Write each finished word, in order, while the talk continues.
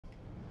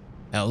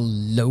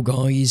Hello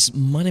guys,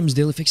 my name is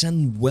Dyslexic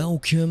and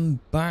welcome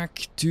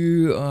back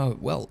to,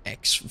 well,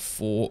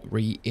 X4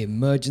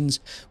 Reemergence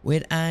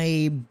with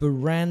a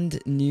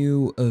brand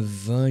new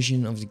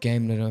version of the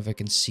game. I don't know if I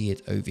can see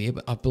it over here,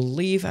 but I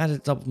believe at the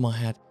top of my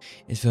head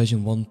it's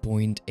version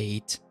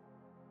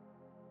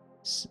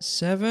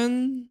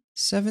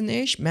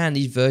 1.87-ish. Man,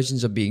 these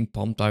versions are being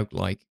pumped out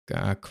like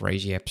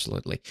crazy,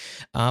 absolutely.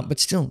 But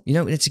still, you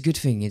know, it's a good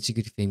thing. It's a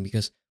good thing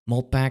because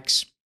mod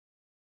packs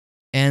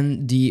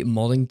and the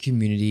modding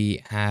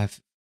community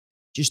have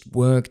just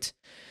worked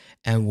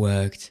and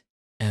worked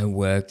and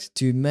worked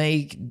to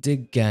make the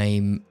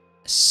game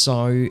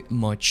so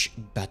much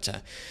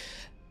better.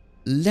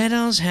 Let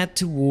us head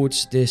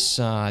towards this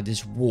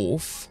this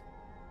wharf.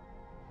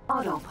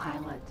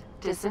 Autopilot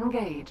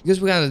disengaged.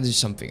 Because we gotta do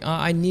something.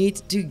 I need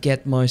to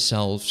get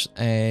myself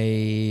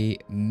a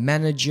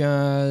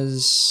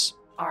manager's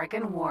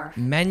Argon Wharf.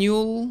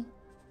 manual.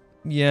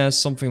 Yeah,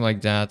 something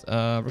like that.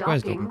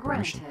 Requires Docking document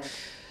permission. granted.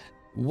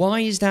 Why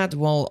is that?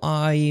 Well,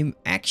 I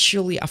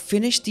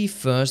finished the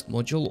first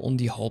module on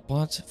the hull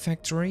part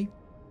factory,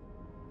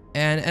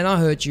 and I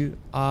heard you.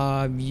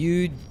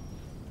 You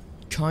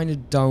kind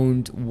of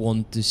don't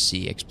want to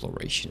see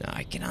exploration.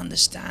 I can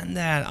understand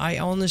that. I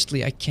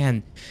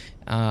can.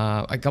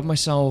 I got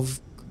myself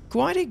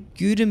quite a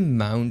good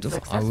amount of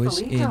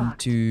hours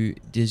into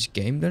this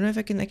game. Don't know if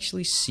I can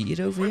actually see it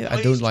over here. I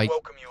don't like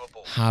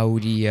how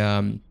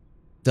the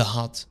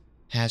HUD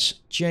has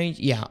changed.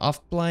 Yeah,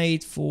 I've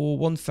played for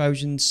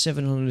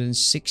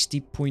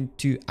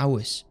 1,760.2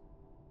 hours.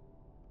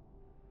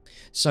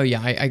 So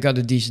yeah, I got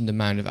a decent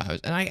amount of hours.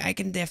 And I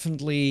can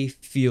definitely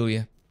feel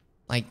you.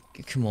 Like,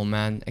 come on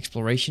man,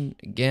 exploration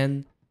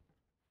again.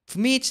 For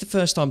me, it's the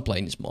first time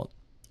playing this mod.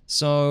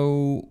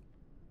 So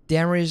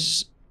there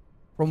is,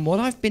 from what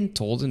I've been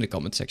told in the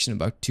comment section,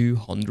 about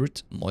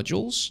 200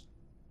 modules.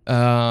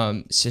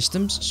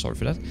 Systems, sorry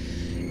for that.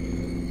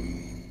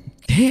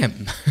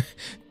 Damn.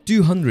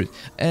 200,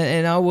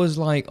 and I was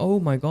like, oh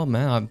my god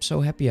man, I'm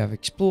so happy I've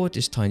explored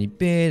this tiny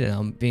bit and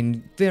I've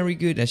been very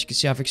good. As you can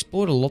see, I've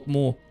explored a lot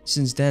more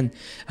since then.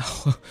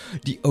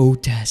 The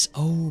OTAS,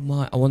 oh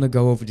my, I want to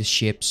go over the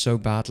ship so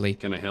badly.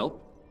 Can I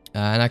help?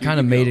 And I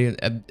kind of made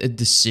a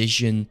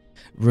decision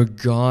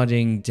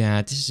regarding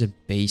that. This is a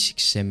basic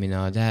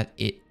seminar that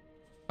it,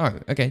 oh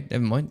okay,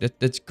 never mind,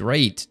 that's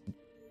great,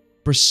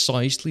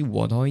 precisely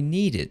what I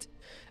needed.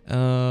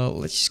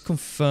 Let's just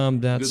confirm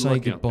that, Good say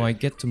luck goodbye,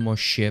 get to my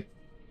ship.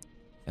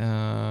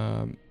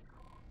 Yeah,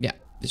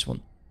 this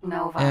one.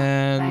 Nova.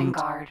 And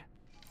Vanguard.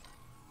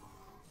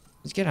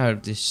 let's get out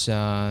of this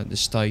the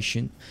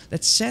station.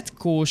 Let's set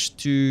course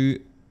to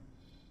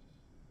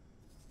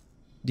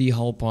the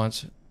hull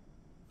part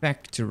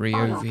factory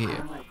over here.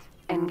 Autopilot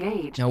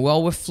engaged. Now,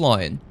 while we're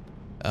flying,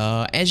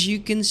 as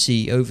you can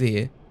see over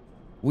here,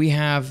 we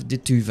have the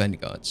 2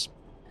 Vanguards.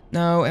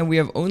 Now, and we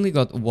have only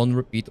got 1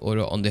 repeat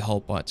order on the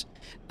hull part.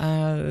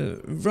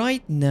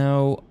 Right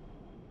now,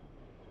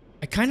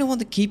 I kind of want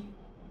to keep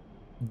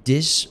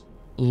this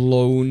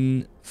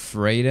lone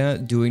freighter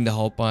doing the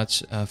hull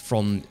parts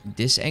from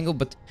this angle,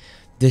 but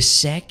the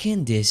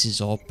second this is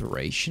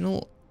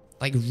operational,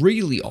 like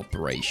really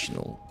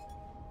operational,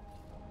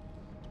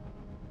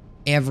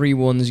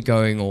 everyone's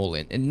going all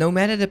in, and no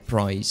matter the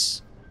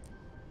price,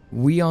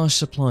 we are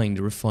supplying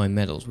the refined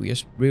metals. We are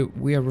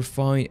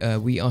supplying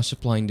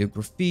the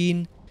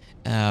graphene.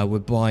 We're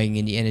buying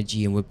in the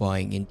energy and we're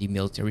buying in the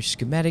military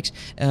schematics.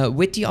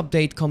 With the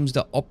update comes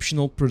the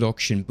optional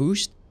production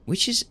boost,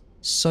 which is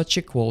such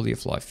a quality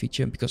of life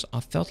feature, because I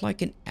felt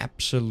like an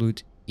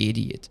absolute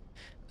idiot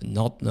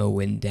not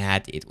knowing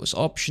that it was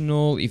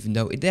optional, even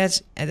though it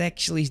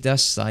actually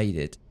does cite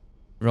it,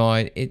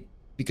 right?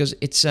 Because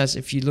it says,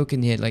 if you look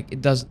in here, like,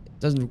 it doesn't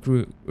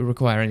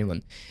require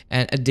anyone.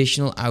 And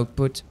additional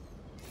output,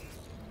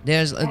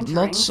 there's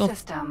lots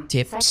of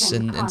tips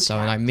and so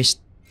on. I missed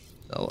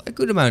a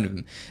good amount of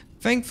them.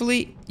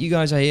 Thankfully, you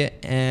guys are here,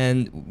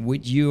 and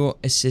with your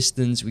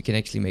assistance, we can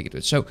actually make it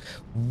work. So,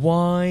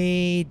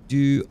 why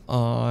do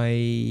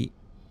I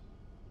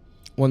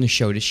want to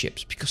show the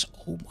ships? Because,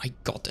 oh my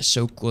god, they're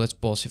so cool. Let's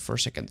pause here for a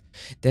second.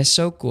 They're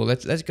so cool.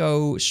 Let's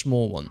go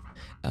small one.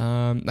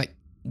 Like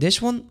this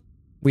one,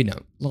 we know,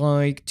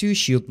 like 2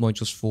 shield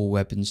modules, 4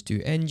 weapons,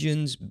 2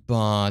 engines.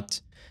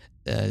 But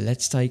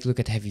let's take a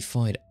look at heavy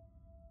fighter.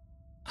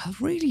 I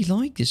really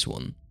like this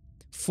one.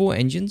 4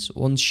 engines,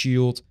 1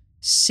 shield,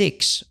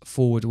 6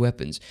 forward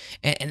weapons,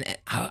 and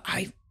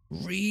I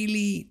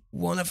really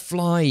want to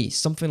fly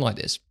something like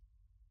this.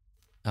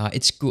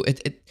 It's cool.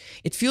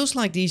 It feels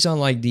like these are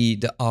like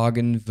the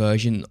Argon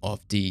version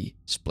of the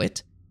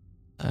Split.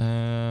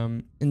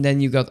 And then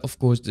you got, of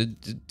course,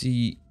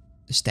 the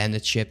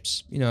standard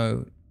ships. You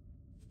know,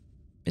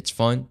 it's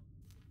fine.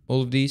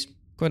 All of these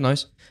quite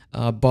nice.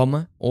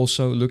 Bomber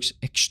also looks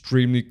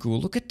extremely cool.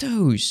 Look at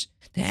those.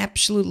 They're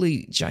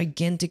absolutely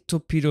gigantic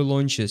torpedo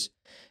launchers.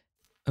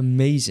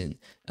 Amazing.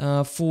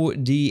 For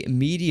the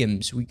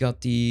mediums, we got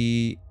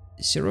the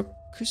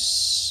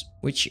Syracuse,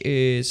 which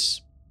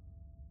is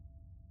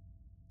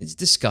It's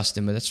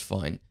disgusting, but that's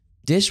fine.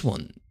 this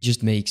one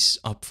just makes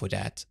up for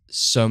that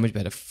so much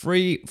better.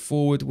 3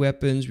 forward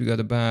weapons. We got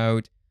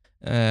about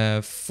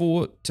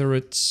 4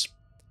 turrets,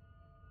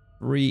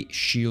 3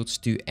 shields,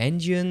 2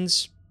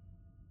 engines.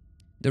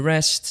 The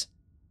rest,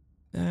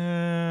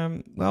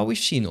 well, we've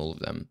seen all of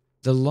them.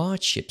 The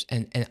large ships,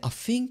 and I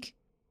think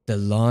the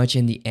large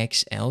and the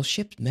XL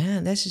ships,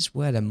 man, this is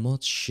where the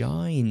mod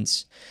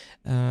shines.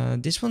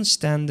 This one's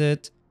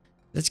standard.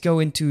 Let's go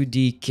into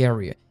the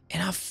carrier.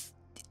 And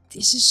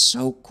this is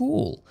so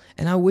cool.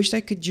 And I wish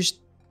I could just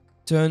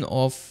turn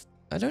off.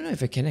 I don't know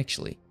if I can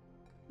actually.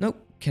 Nope,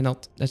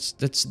 cannot. That's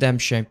a damn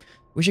shame.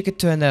 Wish I could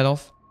turn that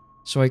off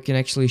so I can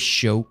actually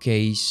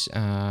showcase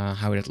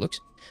how that looks.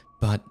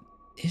 But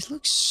it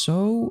looks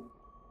so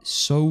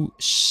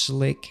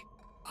slick.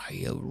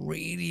 I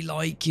really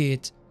like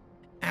it.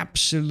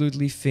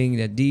 Absolutely think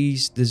that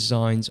these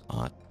designs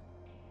are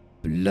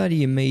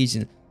bloody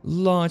amazing.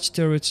 Large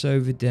turrets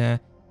over there.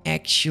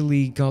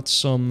 Actually got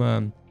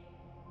some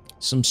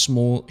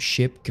small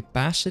ship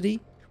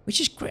capacity,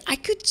 which is great. I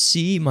could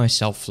see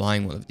myself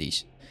flying one of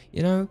these,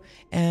 you know.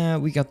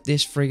 We got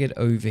this frigate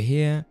over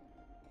here.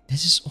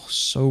 This is all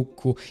so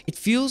cool. It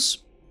feels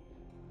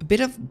a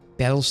bit of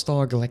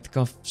Battlestar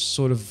Galactica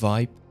sort of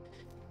vibe.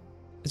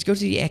 Let's go to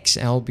the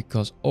XL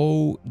because,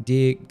 oh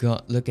dear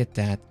God, look at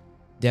that.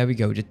 There we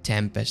go, the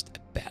Tempest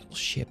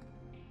battleship.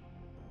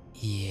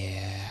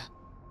 Yeah.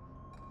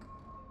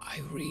 I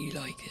really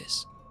like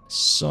this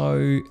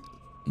so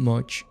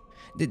much.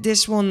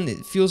 This one,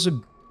 it feels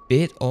a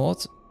bit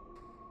odd.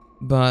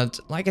 But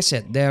like I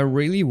said, they're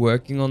really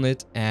working on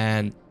it.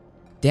 And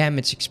damn,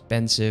 it's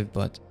expensive.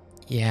 But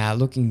yeah,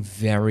 looking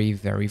very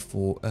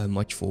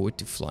much forward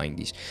to flying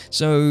these.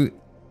 So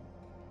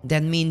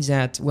that means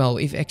that, well,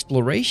 if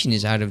exploration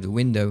is out of the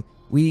window,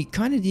 we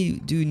kind of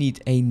do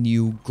need a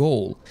new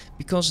goal.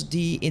 Because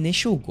the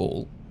initial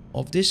goal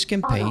of this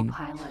campaign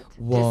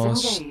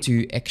was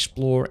to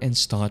explore and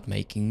start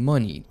making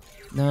money.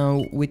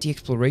 Now, with the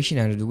exploration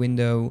out of the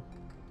window,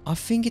 I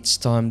think it's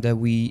time that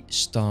we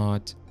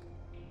start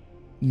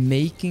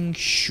making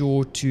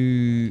sure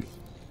to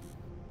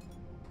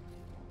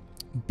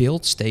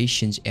build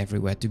stations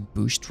everywhere to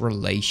boost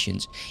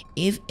relations.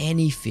 If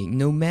anything,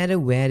 no matter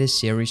where the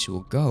series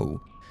will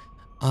go,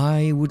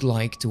 I would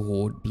like to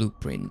hoard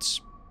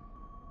blueprints.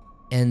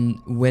 And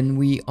when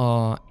we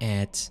are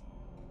at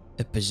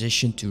a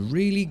position to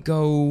really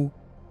go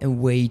and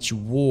wage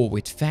war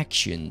with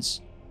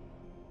factions,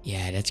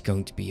 yeah, that's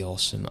going to be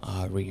awesome.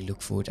 I really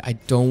look forward. I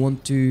don't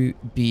want to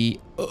be,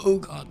 oh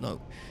god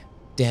no,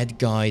 that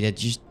guy that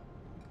just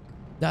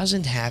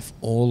doesn't have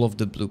all of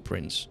the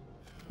blueprints.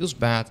 Feels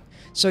bad.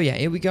 So yeah,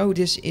 here we go.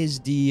 This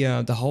is the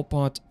hull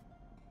part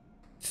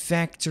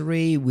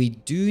factory. We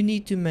do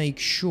need to make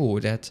sure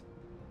that,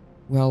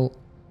 well,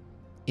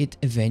 it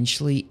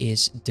eventually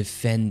is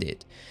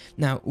defended.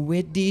 Now,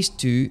 with these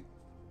two,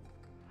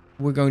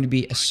 we're going to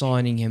be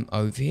assigning him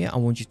over here. I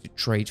want you to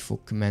trade for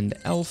Commander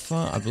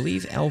Alpha. I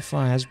believe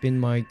Alpha has been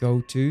my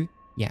go-to.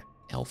 Yeah,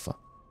 Alpha.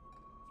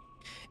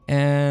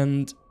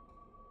 And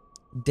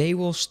they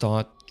will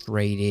start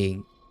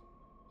trading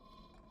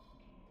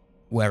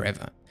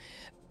wherever.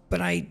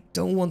 But I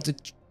don't want to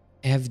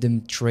have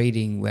them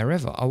trading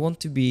wherever. I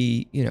want to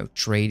be, you know,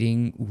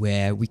 trading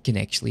where we can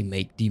actually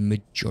make the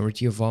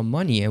majority of our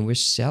money. And we're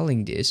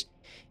selling this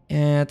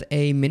at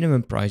a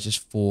minimum price of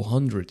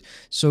 400.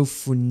 So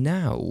for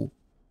now,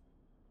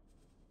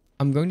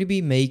 I'm going to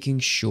be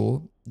making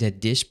sure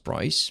that this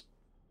price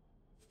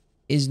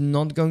is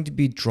not going to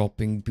be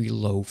dropping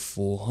below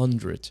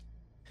 400.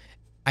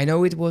 I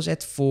know it was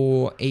at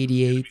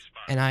 488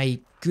 and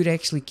I could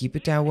actually keep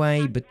it that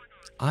way, but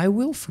I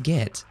will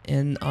forget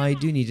and I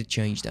do need to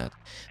change that.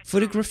 For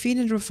the graphene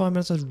and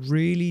refinements, I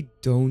really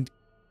don't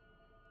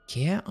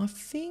care, I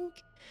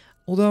think.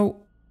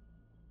 Although,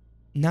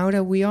 now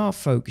that we are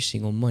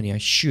focusing on money, I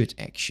should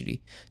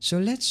actually. So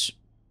let's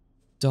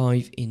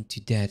dive into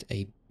that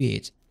a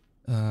bit.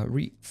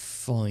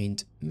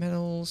 Refined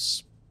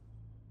metals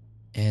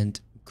and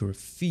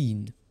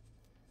graphene.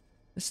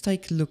 Let's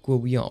take a look where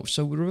we are.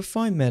 So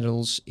refined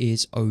metals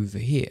is over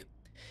here.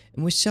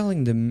 And we're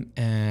selling them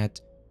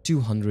at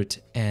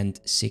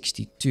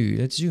 262.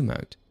 Let's zoom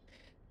out.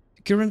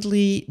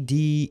 Currently,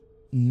 the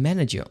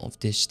manager of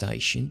this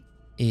station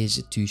is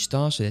a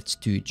 2-star, so that's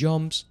 2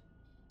 jumps.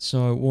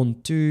 So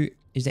 1, 2.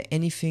 Is there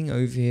anything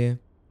over here?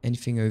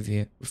 Anything over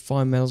here?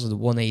 Refined metals are the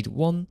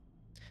 181.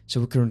 So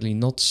we're currently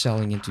not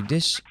selling into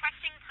this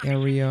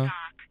area.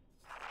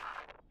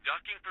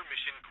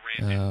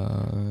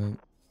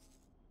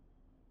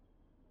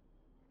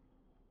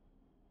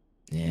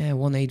 Yeah,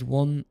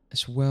 181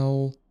 as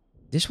well.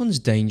 This one's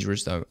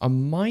dangerous though. I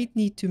might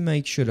need to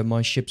make sure that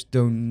my ships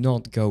do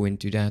not go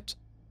into that.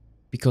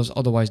 Because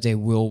otherwise they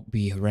will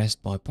be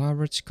harassed by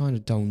pirates. Kind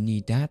of don't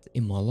need that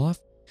in my life.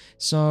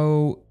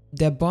 So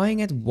they're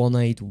buying at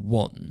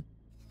 181.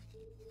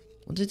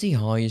 What is the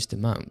highest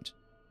amount?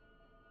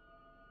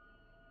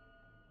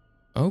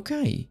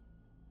 Okay.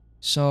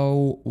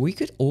 So we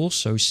could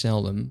also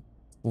sell them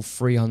for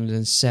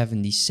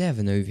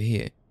 377 over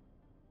here.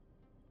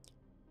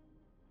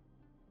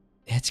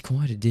 That's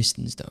quite a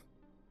distance though.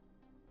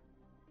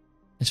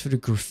 As for the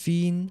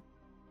graphene,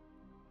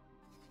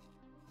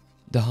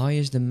 the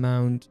highest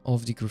amount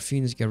of the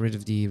graphene is get rid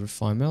of the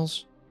refined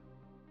metals.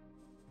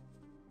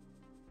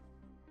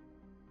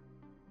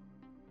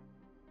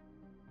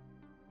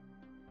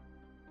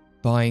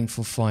 Buying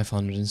for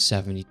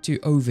 572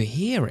 over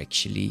here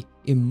actually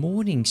in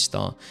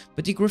Morningstar,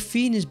 but the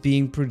graphene is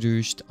being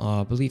produced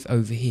I believe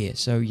over here,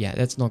 so yeah,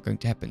 that's not going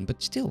to happen,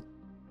 but still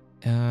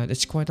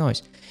that's quite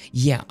nice.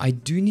 Yeah, I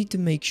do need to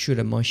make sure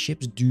that my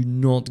ships do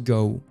not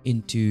go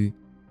into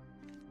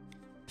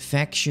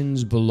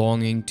factions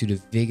belonging to the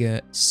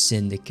Vigor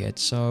Syndicate,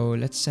 so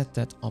let's set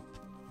that up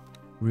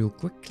real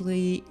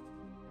quickly.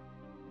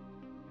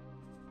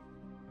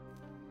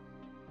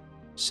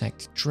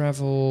 Sect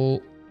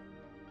travel.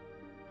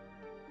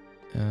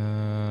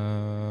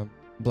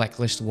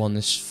 Blacklist 1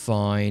 is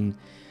fine.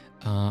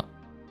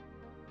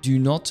 Do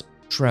not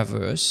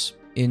traverse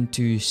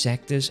into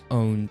sectors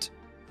owned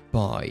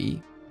by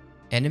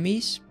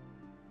enemies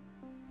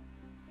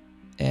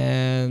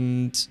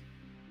and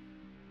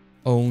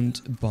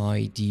owned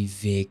by the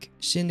Vig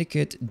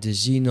Syndicate, the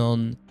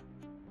Xenon,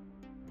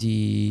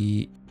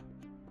 the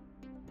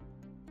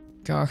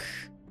Kach.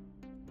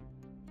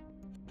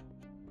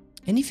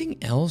 Anything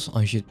else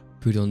I should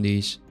put on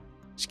these?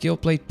 Skill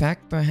plate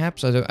pack,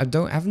 perhaps. I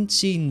haven't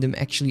seen them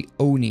actually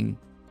owning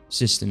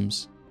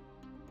systems.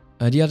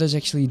 The others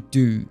actually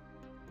do.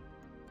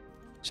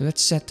 So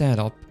let's set that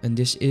up, and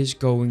this is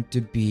going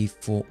to be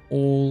for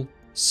all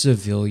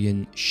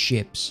civilian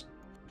ships.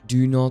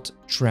 Do not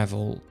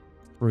travel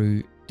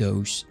through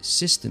those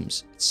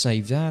systems. Let's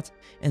save that,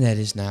 and that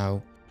is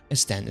now a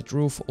standard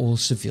rule for all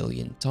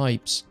civilian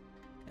types.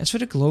 As for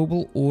the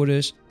global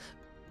orders,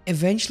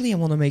 eventually I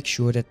want to make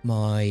sure that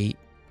my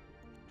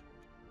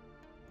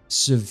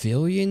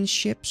civilian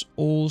ships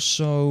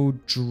also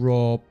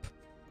drop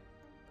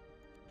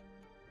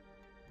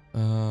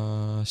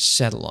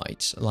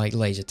satellites like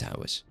laser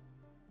towers.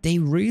 They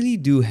really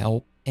do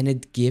help, and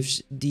it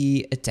gives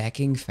the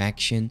attacking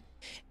faction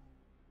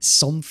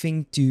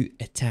something to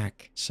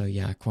attack. So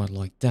yeah, I quite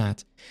like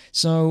that.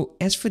 So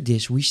as for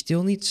this, we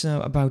still need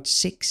about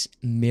 6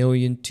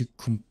 million to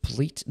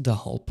complete the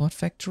hull part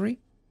factory.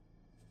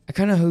 I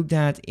kind of hope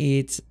that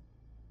it,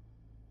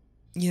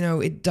 you know,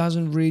 it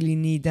doesn't really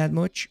need that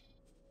much.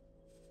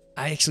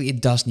 Actually,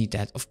 it does need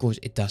that. Of course,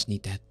 it does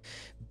need that.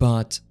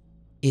 But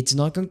it's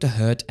not going to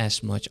hurt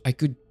as much. I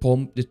could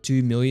pump the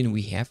 2 million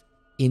we have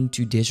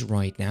into this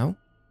right now.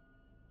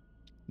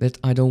 But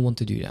I don't want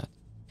to do that.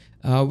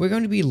 We're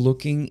going to be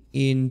looking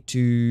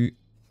into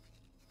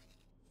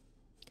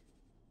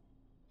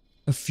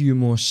a few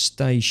more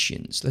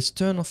stations. Let's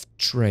turn off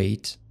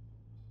trade.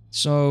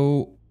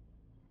 So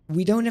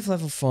we don't have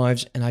level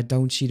 5s, and I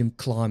don't see them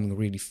climbing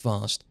really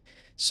fast.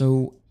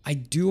 So I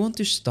do want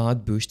to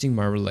start boosting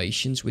my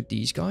relations with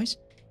these guys.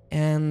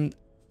 And,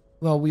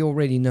 well, we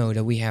already know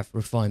that we have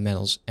refined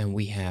metals and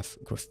we have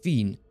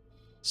graphene.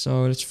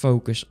 So let's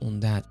focus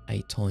on that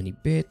a tiny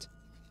bit.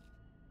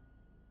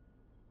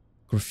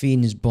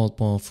 Graphene is bought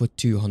for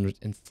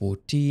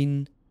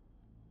 214,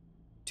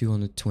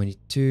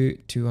 222,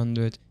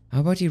 200. How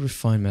about the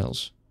refined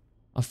metals?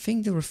 I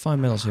think the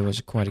refined metals here was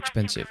quite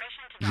expensive.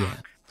 Yeah.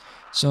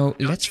 So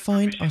let's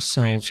find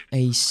ourselves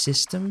a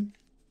system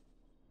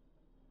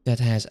that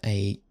has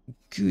a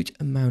good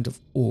amount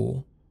of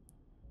ore.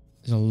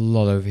 There's a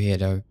lot over here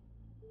though.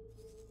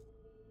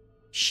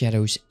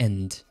 Shadow's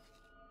End.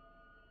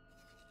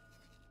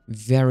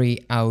 Very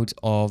out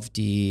of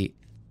the...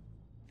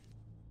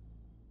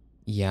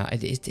 Yeah,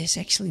 this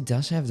actually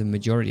does have the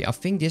majority. I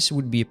think this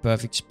would be a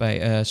perfect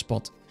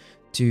spot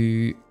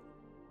to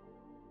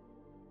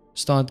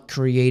start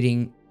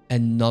creating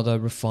another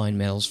refined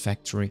metals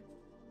factory.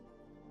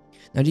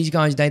 Now these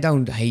guys, they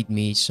don't hate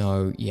me,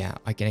 so yeah,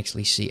 I can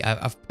actually see.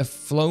 I've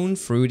flown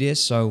through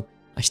this, so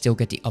I still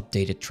get the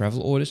updated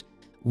travel orders.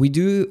 We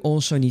do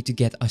also need to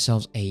get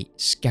ourselves a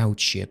scout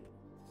ship.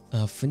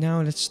 For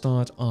now, let's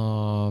start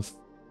off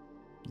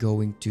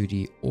going to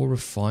the ore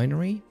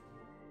refinery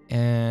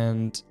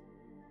and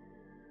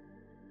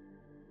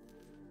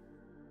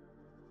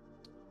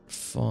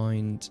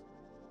find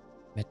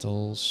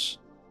metals,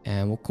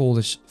 and we'll call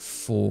this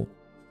 4.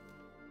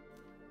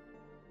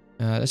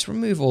 Let's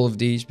remove all of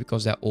these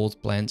because they're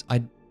old plans.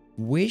 I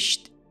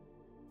wished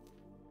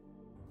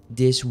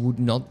this would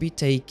not be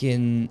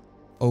taken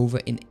over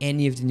in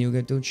any of the new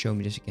games. Don't show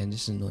me this again.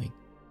 This is annoying.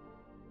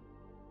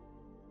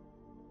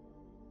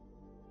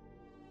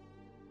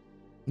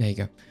 There you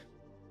go.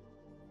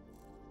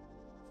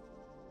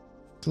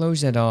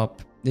 Close that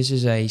up. This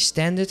is a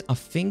standard, I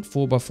think,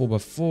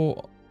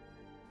 4x4x4.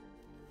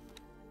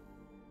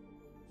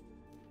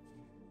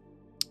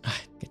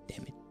 Ah, god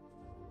damn it.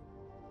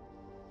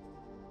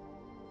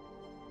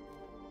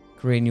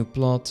 Create a new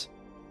plot.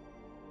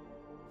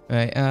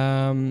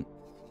 Alright,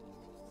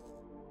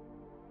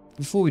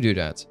 before we do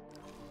that,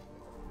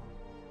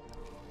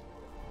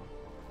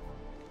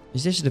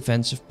 is this a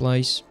defensive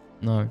place?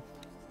 No.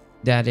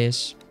 That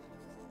is.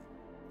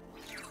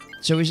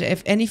 So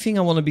if anything,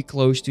 I want to be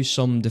close to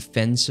some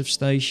defensive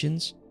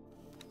stations.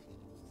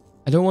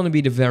 I don't want to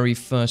be the very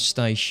first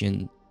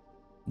station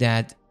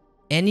that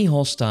any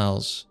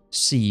hostiles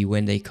see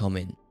when they come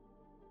in.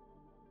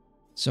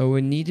 So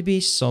we need to be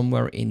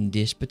somewhere in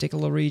this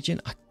particular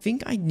region. I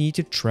think I need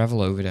to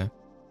travel over there.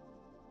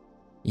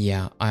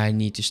 Yeah, I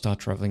need to start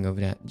traveling over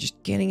there.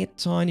 Just getting a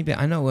tiny bit.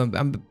 I know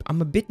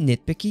I'm a bit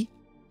nitpicky.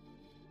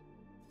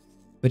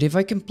 But if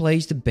I can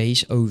place the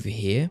base over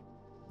here,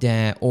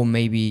 there, or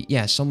maybe,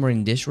 yeah, somewhere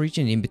in this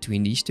region, in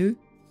between these two,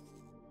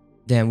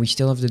 then we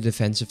still have the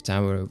defensive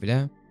tower over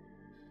there.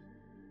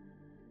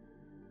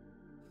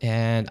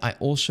 And I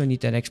also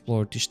need that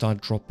explorer to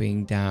start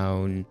dropping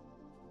down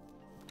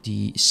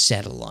the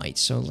satellite.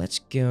 So let's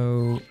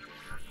go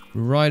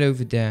right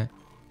over there.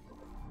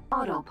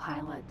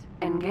 Autopilot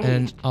engaged.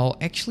 And I'll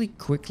actually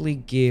quickly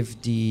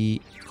give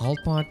the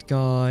Alpart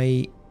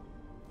guy...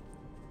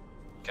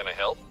 Can I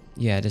help?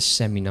 Yeah, the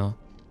seminar.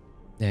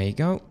 There you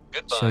go.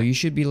 Goodbye. So you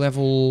should be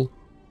level...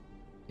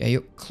 Yeah,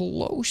 you're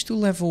close to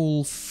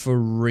level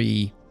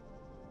 3.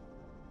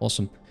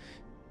 Awesome.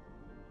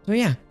 So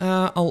yeah,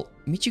 I'll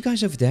meet you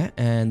guys over there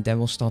and then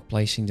we'll start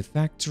placing the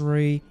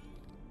factory.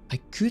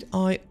 Could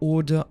I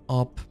order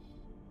up...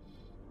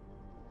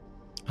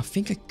 I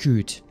think I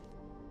could.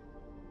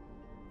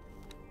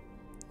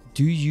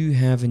 Do you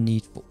have a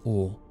need for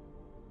ore?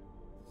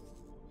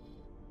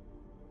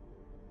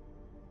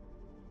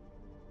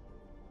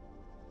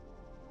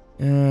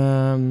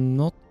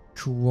 Not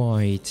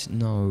quite,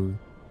 no.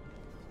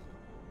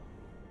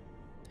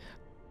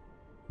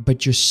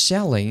 But you're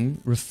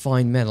selling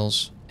refined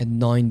metals at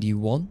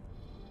 91.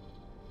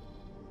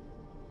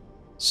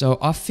 So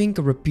I think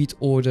a repeat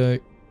order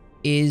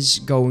is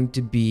going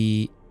to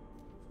be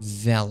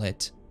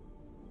valid.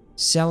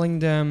 Selling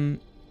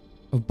them,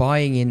 or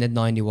buying in at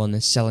 91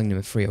 and selling them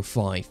at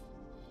 305.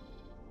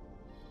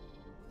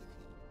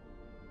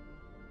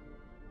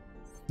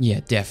 Yeah,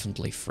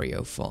 definitely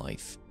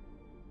 305.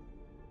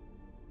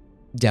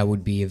 That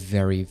would be a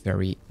very,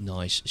 very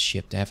nice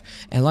ship to have.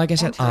 And like I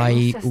said,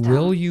 I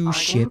will use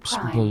ships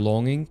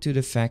belonging to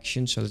the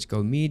faction. So let's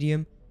go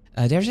medium.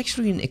 There's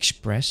actually an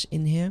express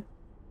in here.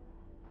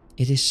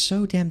 It is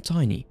so damn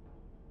tiny.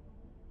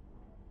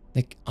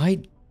 Like,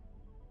 I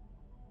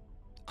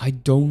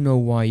don't know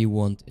why you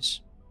want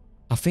this.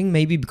 I think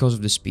maybe because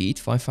of the speed.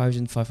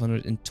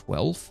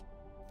 5,512.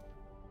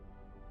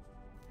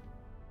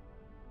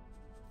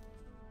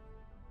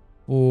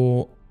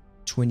 Or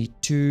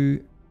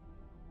 22.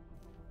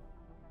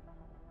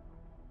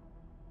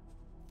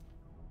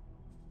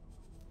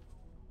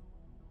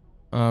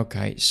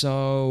 Okay,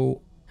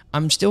 so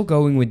I'm still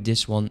going with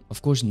this one.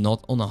 Of course,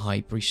 not on a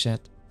high preset.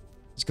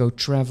 Let's go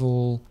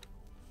travel.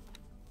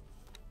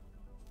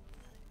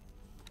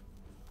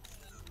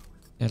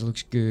 That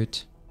looks good.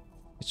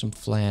 Get some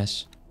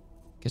flares.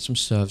 Get some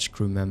service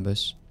crew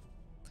members.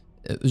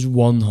 There's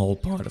one whole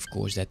part, of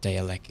course, that they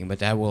are lacking, but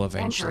that will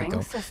eventually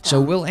go.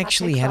 So we'll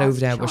actually head over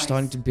there. We're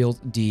starting to build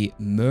the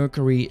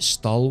Mercury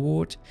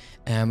Stalwart.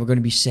 And we're going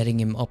to be setting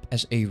him up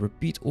as a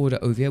repeat order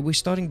over here. We're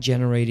starting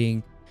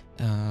generating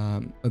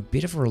a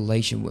bit of a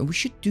relation. We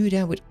should do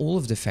that with all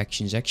of the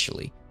factions,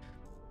 actually.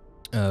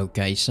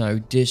 Okay, so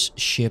this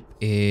ship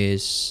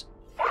is...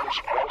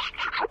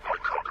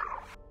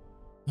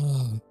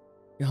 Oh,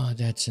 God,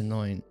 that's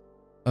annoying.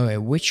 Okay,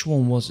 which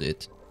one was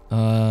it?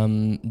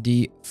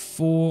 The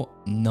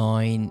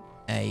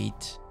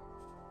 498.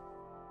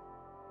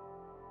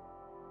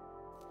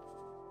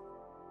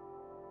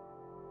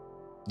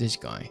 This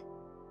guy.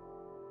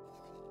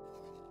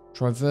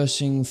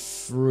 Traversing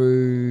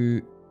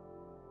through...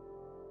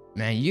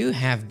 Man, you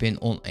have been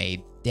on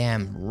a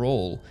damn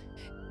roll.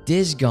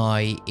 This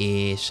guy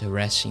is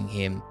harassing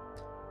him.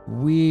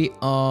 We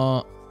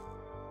are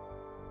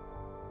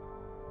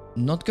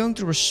not going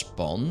to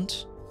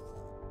respond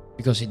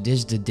because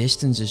the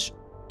distance is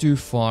too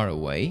far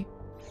away.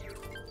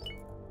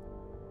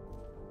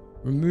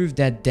 Remove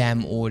that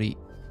damn Audi.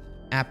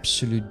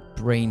 Absolute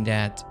brain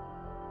dead.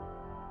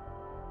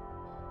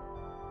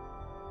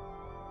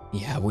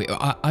 Yeah,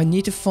 I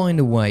need to find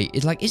a way.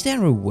 It's like, is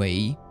there a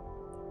way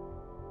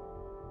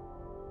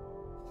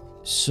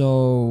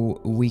so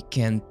we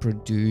can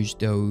produce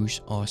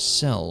those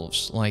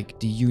ourselves, like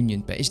the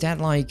Union Pack? Is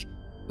that like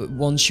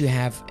once you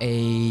have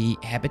a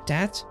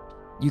habitat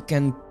you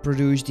can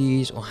produce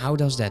these, or how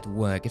does that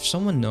work? If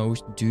someone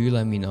knows, do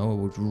let me know. I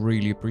would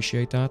really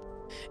appreciate that.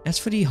 As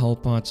for the hull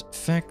parts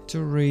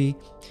factory,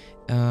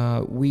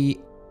 we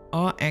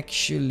are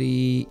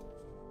actually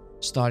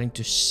starting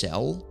to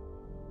sell,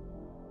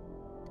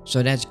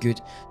 so that's good.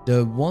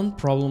 The one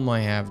problem I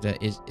have there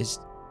is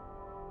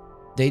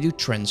they do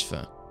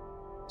transfer.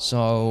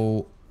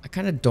 So I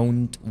kind of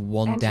don't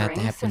want that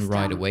to happen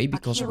right away,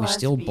 because we're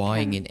still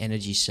buying in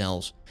energy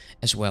cells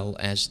as well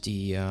as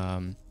the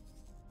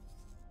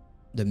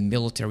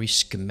military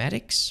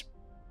schematics.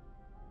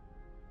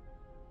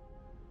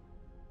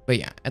 But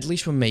yeah, at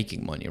least we're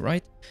making money,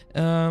 right?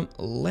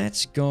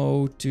 Let's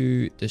go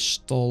to the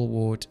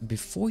Stalwart.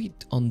 Before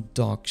it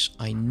undocks,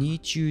 I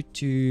need you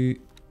to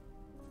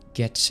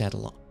get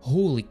satellite.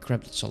 Holy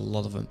crap, that's a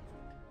lot of them.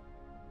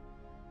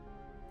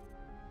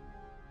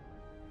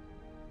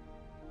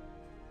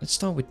 Let's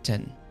start with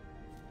 10.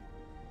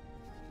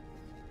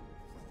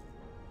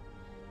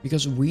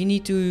 Because we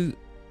need to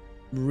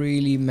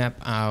really map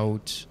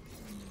out...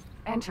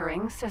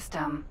 Entering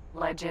system.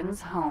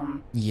 Legends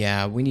home.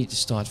 Yeah, we need to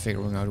start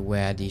figuring out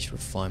where these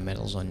refined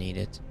metals are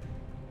needed.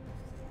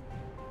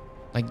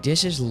 Like,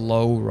 this is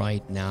low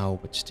right now,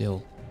 but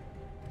still.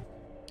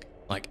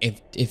 Like,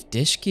 if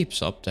this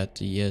keeps up, that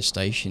the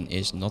station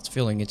is not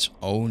filling its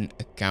own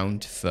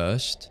account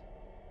first,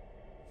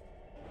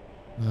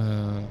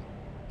 then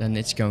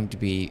it's going to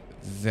be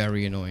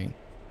very annoying.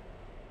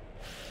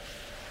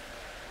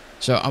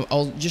 So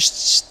I'll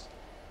just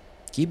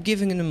keep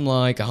giving them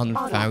like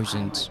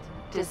 100,000,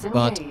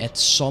 but at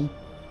some...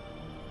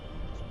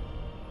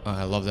 Oh,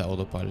 I love that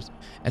autopilot.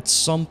 At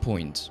some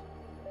point,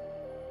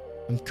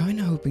 I'm kind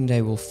of hoping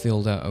they will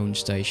fill their own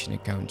station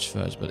accounts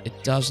first, but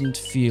it doesn't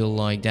feel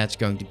like that's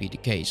going to be the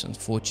case,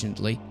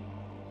 unfortunately.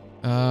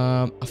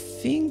 I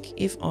think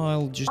if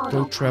I'll just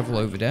go travel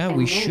over there,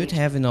 we should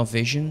have enough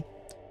vision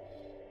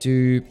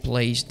to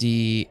place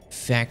the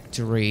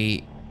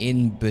factory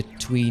in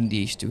between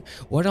these two.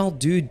 What I'll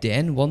do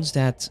then, once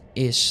that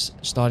is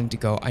starting to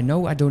go, I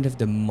know I don't have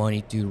the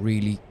money to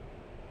really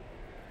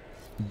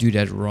do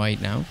that right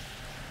now,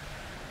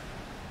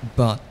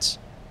 but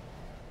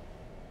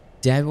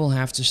that will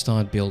have to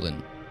start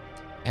building,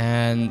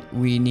 and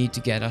we need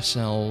to get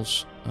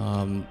ourselves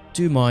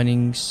two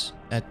mining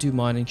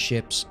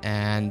ships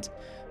and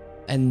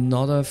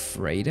another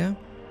freighter,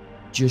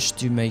 just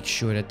to make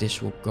sure that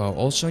this will go.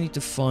 Also need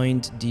to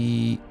find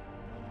the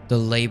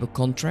labor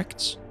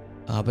contracts,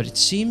 but it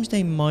seems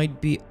they might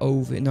be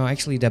over. No,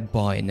 actually they're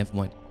buying. Never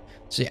mind.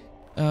 So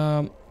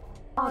yeah,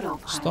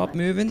 stop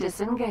moving.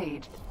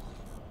 Disengaged.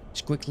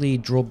 Let's quickly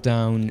drop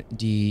down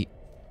the...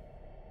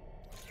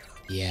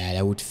 Yeah,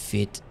 that would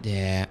fit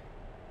there.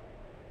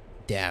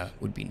 There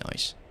would be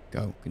nice.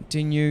 Go,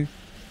 continue.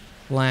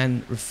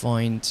 Plan,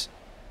 refined.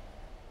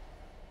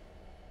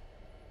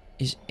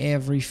 Is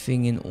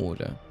everything in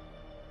order?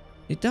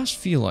 It does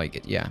feel like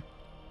it, yeah.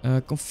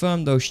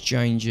 Confirm those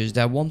changes.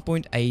 That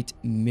 1.8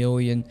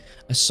 million.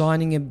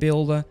 Assigning a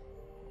builder.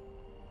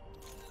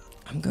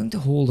 I'm going to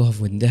hold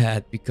off with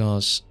that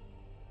because,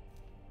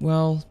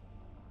 well,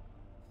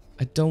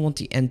 I don't want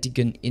the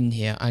antigun in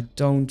here. I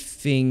don't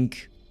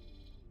think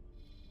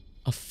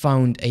I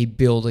found a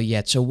builder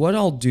yet. So what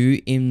I'll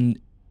do in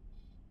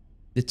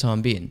the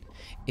time being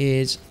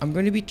is I'm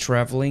going to be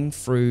traveling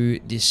through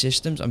the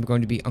systems. I'm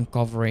going to be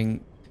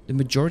uncovering the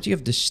majority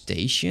of the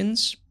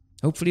stations.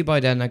 Hopefully by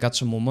then I got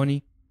some more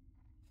money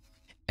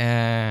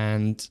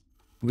and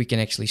we can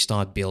actually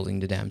start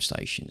building the damn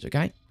stations,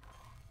 okay?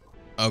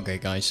 Okay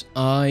guys,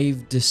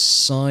 I've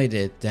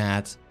decided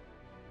that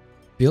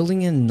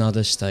building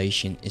another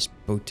station is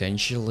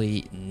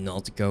potentially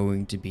not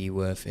going to be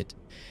worth it.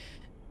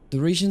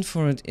 The reason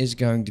for it is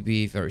going to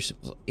be very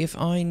simple. If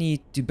I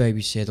need to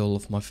babysit all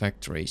of my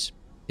factories,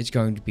 it's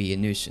going to be a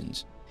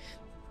nuisance.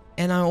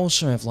 And I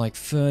also have like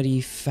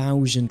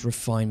 30,000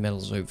 refined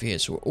metals over here,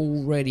 so we're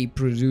already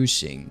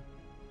producing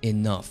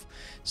enough.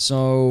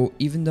 So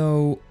even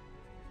though,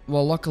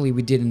 well, luckily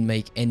we didn't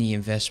make any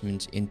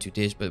investment into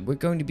this, but we're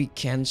going to be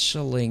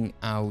cancelling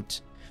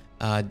out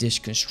this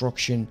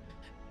construction.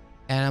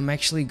 And I'm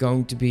actually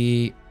going to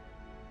be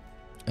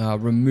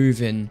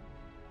removing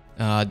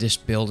this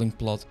building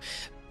plot.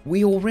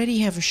 We already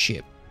have a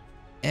ship,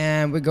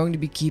 and we're going to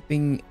be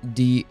keeping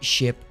the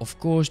ship, of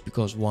course,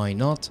 because why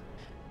not?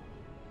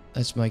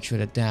 Let's make sure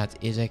that that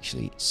is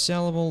actually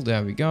sellable.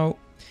 There we go.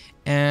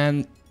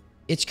 And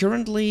it's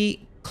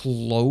currently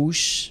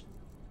close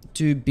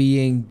to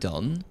being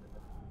done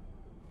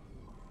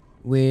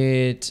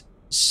with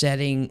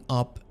setting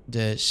up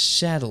the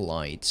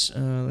satellites.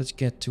 Let's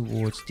get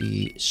towards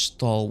the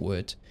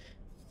stalwart.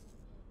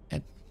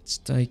 Let's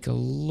take a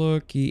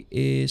look. He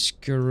is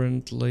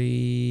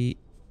currently...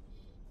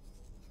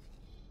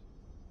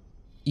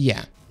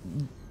 Yeah,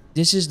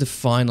 this is the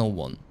final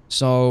one.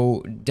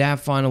 So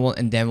that final one,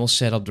 and then we'll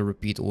set up the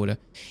repeat order.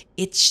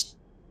 It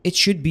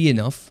should be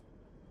enough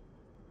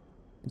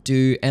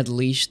to at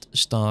least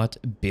start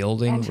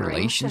building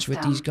relations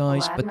with these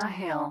guys, but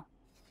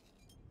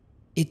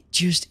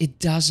it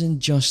doesn't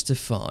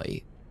justify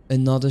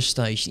another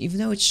station, even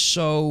though it's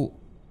so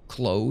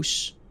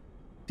close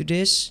to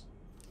this.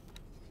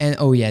 And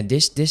oh yeah,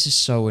 this is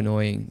so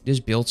annoying.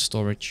 This build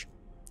storage.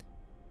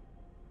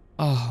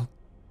 Oh,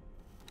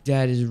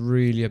 that is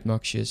really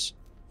obnoxious.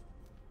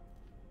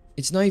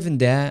 It's not even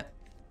there,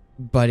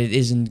 but it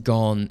isn't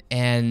gone,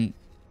 and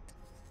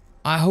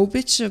I hope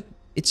it's a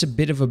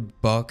bit of a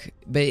bug,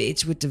 but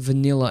it's with the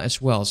vanilla as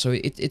well, so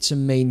it's a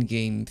main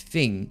game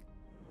thing,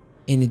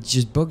 and it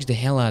just bugs the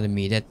hell out of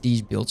me that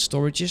these build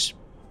storages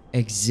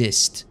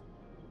exist,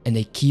 and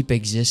they keep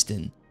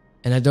existing,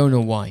 and I don't know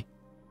why.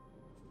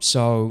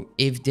 So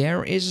if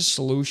there is a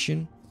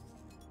solution,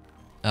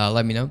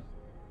 let me know.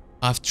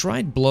 I've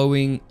tried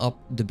blowing up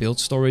the build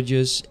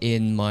storages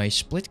in my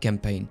split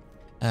campaign.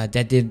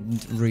 That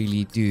didn't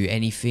really do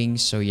anything,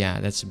 so yeah,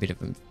 that's a bit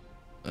of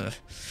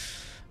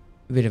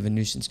a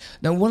nuisance.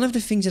 Now, one of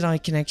the things that I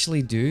can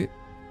actually do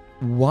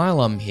while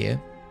I'm here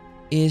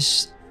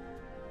is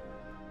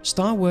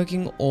start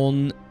working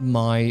on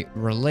my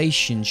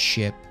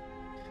relationship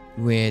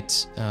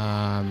with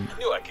I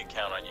knew I could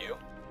count on you.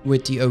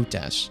 with the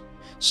OTAS.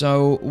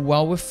 So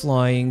while we're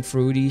flying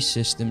through these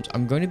systems,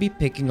 I'm going to be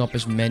picking up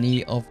as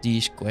many of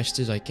these quests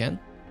as I can.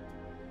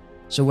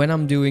 So when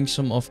I'm doing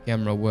some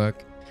off-camera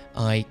work,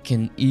 I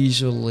can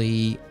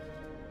easily,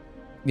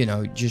 you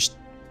know, just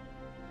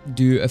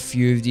do a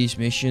few of these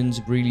missions,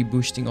 really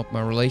boosting up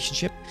my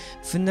relationship.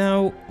 For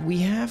now, we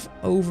have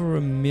over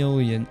 1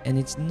 million, and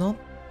it's not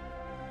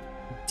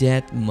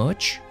that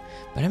much.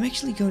 But I'm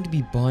actually going to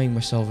be buying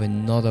myself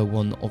another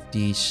one of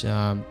these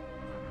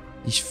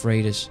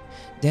freighters.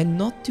 They're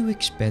not too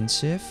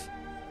expensive,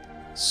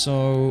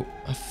 so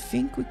I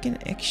think we can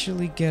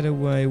actually get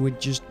away with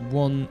just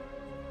one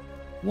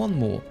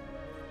more.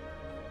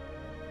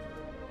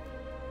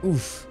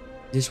 Oof,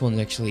 this one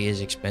actually is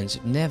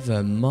expensive.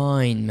 Never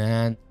mind,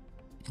 man.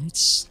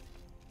 It's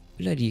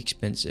bloody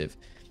expensive.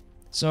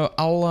 So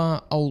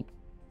I'll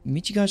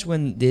meet you guys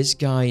when this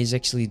guy is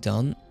actually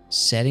done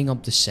setting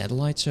up the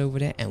satellites over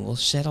there, and we'll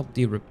set up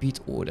the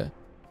repeat order.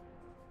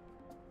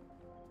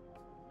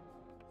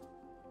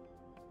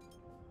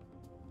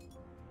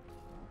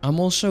 I'm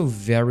also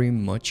very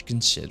much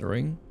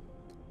considering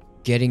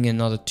getting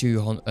another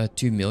 2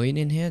 million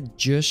in here,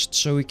 just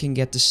so we can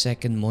get the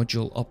second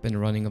module up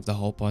and running of the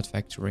whole part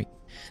factory.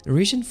 The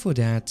reason for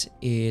that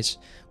is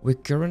we're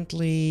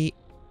currently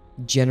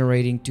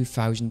generating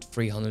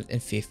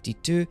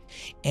 2,352,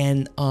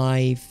 and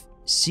I've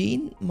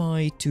seen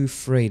my 2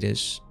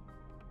 freighters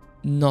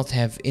not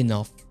have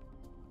enough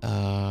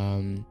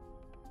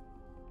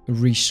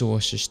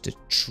resources to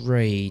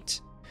trade,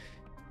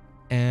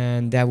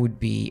 and that would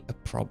be a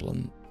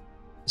problem.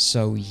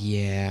 So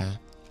yeah,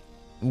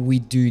 we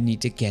do need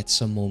to get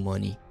some more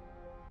money.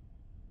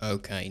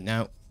 Okay,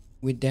 now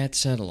with that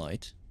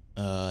satellite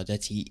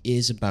that he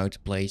is about to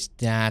place,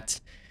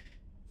 that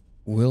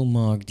will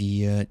mark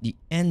the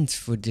end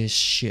for this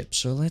ship.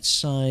 So let's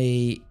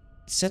say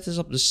set this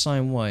up the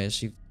same way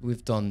as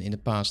we've done in the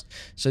past.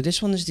 So this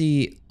one is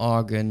the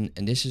Argon,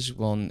 and this is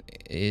one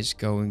is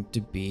going to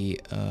be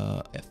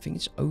I think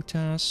it's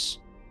OTAS,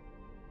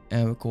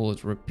 and we call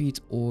it repeat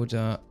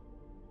order,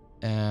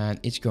 and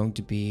it's going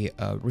to be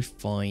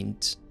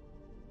refined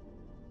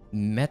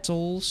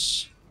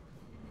metals.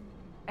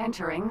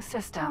 Entering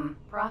system.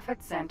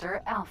 Profit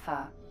Center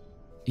Alpha.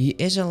 He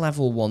is a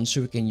level 1,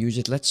 so we can use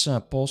it. Let's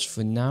pause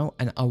for now,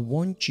 and I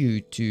want you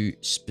to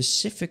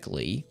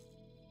specifically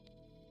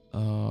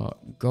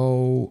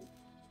go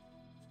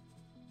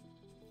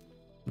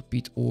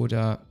repeat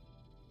order,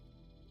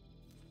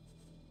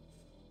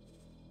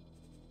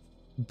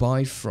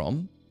 buy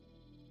from,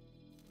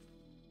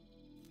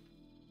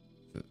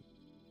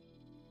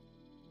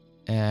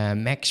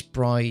 max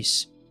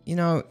price. You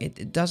know,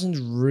 it doesn't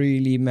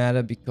really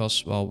matter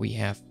because, well, we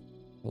have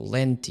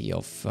plenty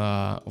of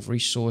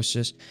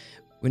resources.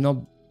 We're not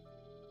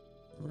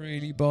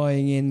really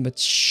buying in, but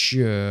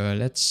sure,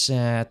 let's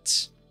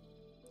set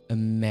a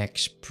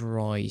max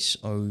price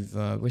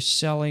over. We're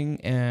selling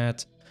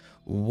at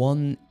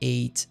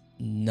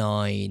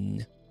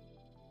 189.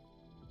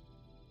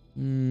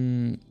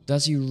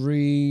 Does it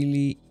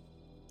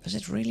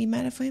really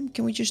matter for him?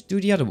 Can we just do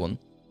the other one?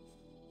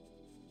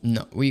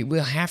 No, we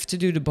will have to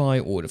do the buy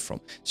order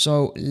from.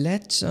 So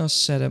let's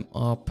set him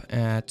up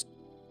at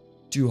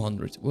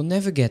 200. We'll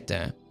never get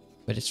there,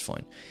 but it's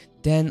fine.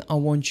 Then I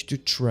want you to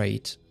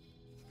trade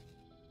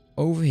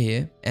over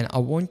here, and I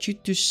want you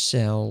to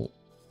sell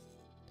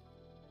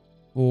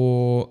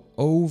for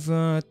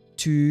over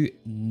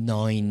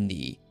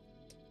 290.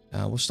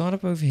 We'll start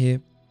up over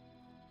here.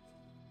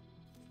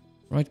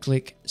 Right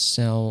click,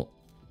 sell.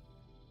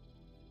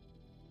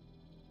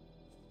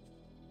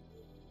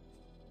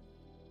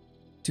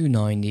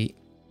 $290,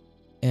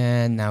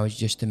 and now it's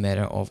just a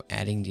matter of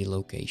adding the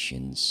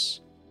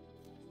locations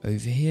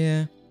over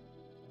here,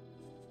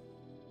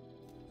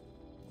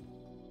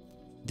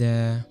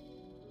 there.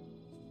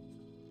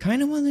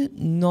 Kind of want to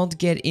not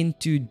get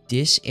into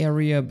this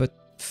area, but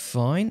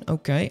fine.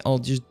 Okay, I'll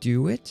just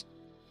do it.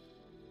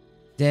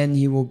 Then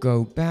he will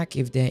go back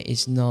if there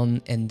is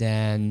none, and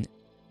then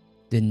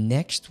the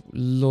next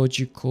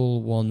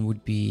logical one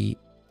would be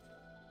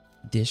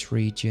this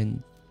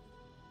region.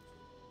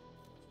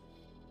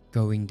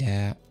 Going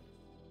there,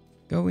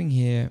 going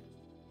here.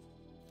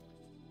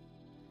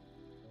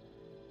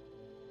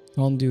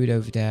 Can't do it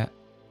over there,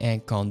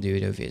 and can't do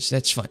it over here. So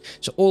that's fine.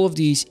 So all of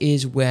these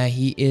is where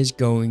he is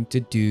going to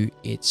do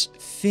its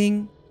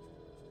thing.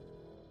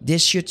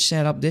 This should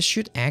set up. This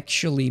should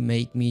actually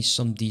make me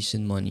some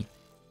decent money.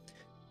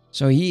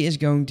 So he is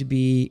going to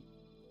be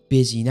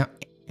busy. Now,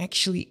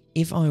 actually,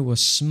 if I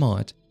was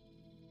smart,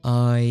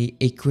 I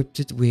equipped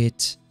it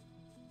with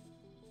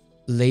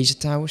laser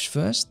towers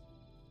first.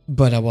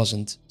 But I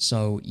wasn't,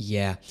 so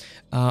yeah.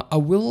 I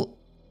will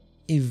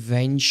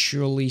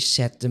eventually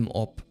set them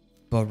up,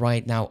 but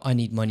right now I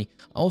need money.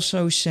 I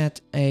also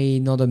set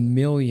another 1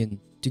 million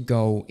to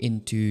go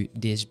into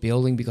this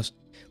building, because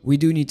we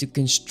do need to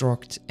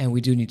construct and we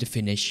do need to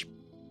finish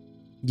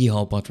the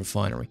whole part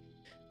refinery.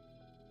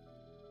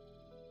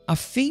 I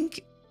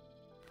think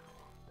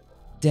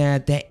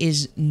that there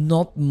is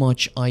not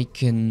much I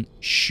can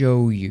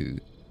show you.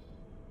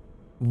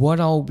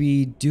 What I'll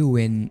be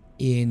doing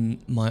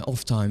in my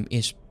off time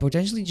is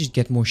potentially just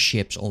get more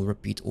ships on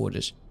repeat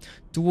orders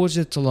towards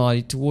the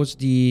Talati, towards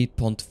the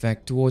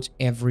Pontifex, towards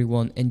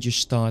everyone, and just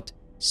start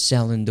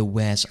selling the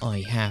wares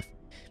I have,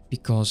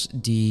 because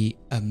the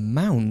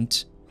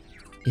amount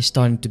is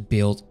starting to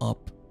build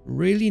up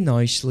really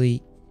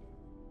nicely,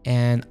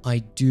 and I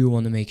do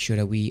want to make sure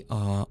that we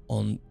are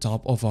on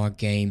top of our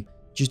game,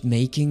 just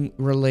making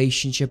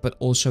relationship, but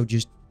also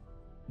just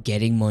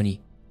getting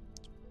money,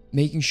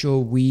 making sure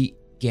we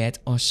get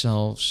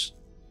ourselves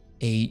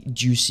a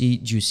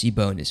juicy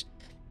bonus.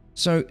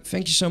 So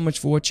thank you so much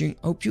for watching.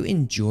 Hope you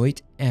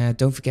enjoyed.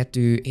 Don't forget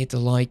to hit the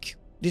like,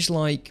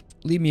 dislike,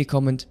 leave me a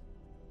comment,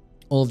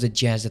 all of the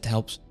jazz that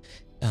helps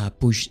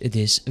push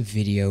this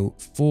video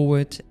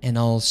forward, and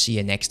I'll see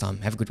you next time.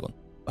 Have a good one.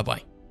 Bye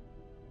bye.